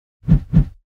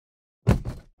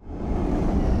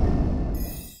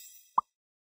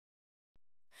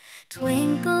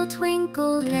Twinkle,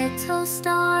 twinkle, little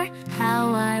star,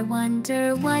 how I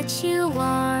wonder what you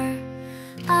are.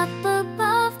 Up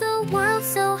above the world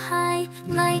so high,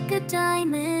 like a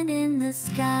diamond in the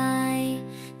sky.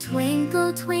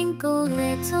 Twinkle, twinkle,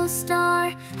 little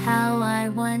star, how I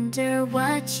wonder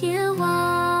what you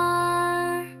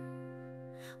are.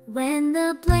 When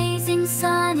the blazing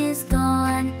sun is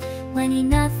gone, when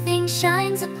nothing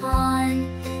shines upon,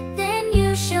 then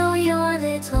you show your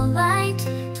little light.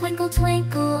 Twinkle,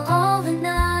 twinkle all the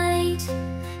night.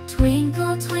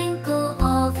 Twinkle, twinkle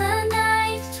all the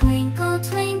night. Twinkle,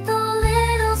 twinkle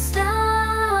little star,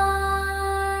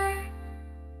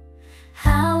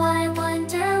 how I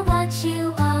wonder what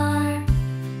you are.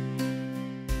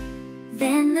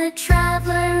 Then the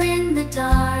traveler in the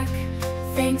dark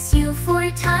thanks you for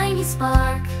a tiny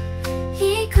spark.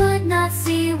 He could not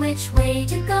see which way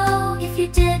to go if you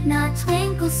did not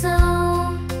twinkle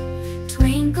so.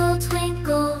 Twinkle,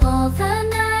 twinkle all the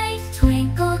night.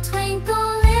 Twinkle,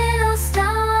 twinkle little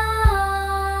star,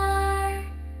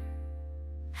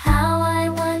 how I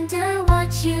wonder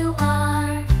what you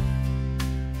are.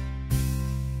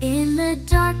 In the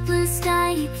dark blue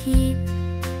sky you keep,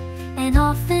 and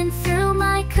often through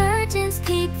my curtains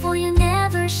peep, for you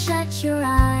never shut your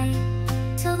eye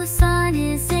till the sun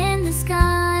is in the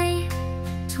sky.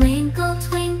 Twinkle,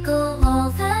 twinkle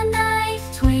all the night.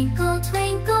 Twinkle,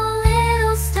 twinkle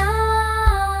little star,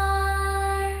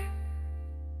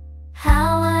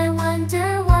 how I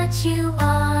wonder what you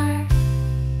are.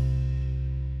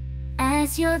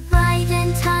 As your bright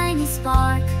and tiny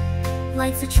spark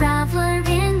lights a traveler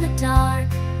in the dark,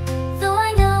 though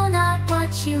I know not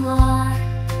what you are.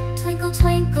 Twinkle,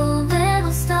 twinkle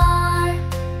little star,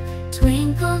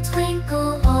 twinkle,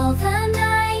 twinkle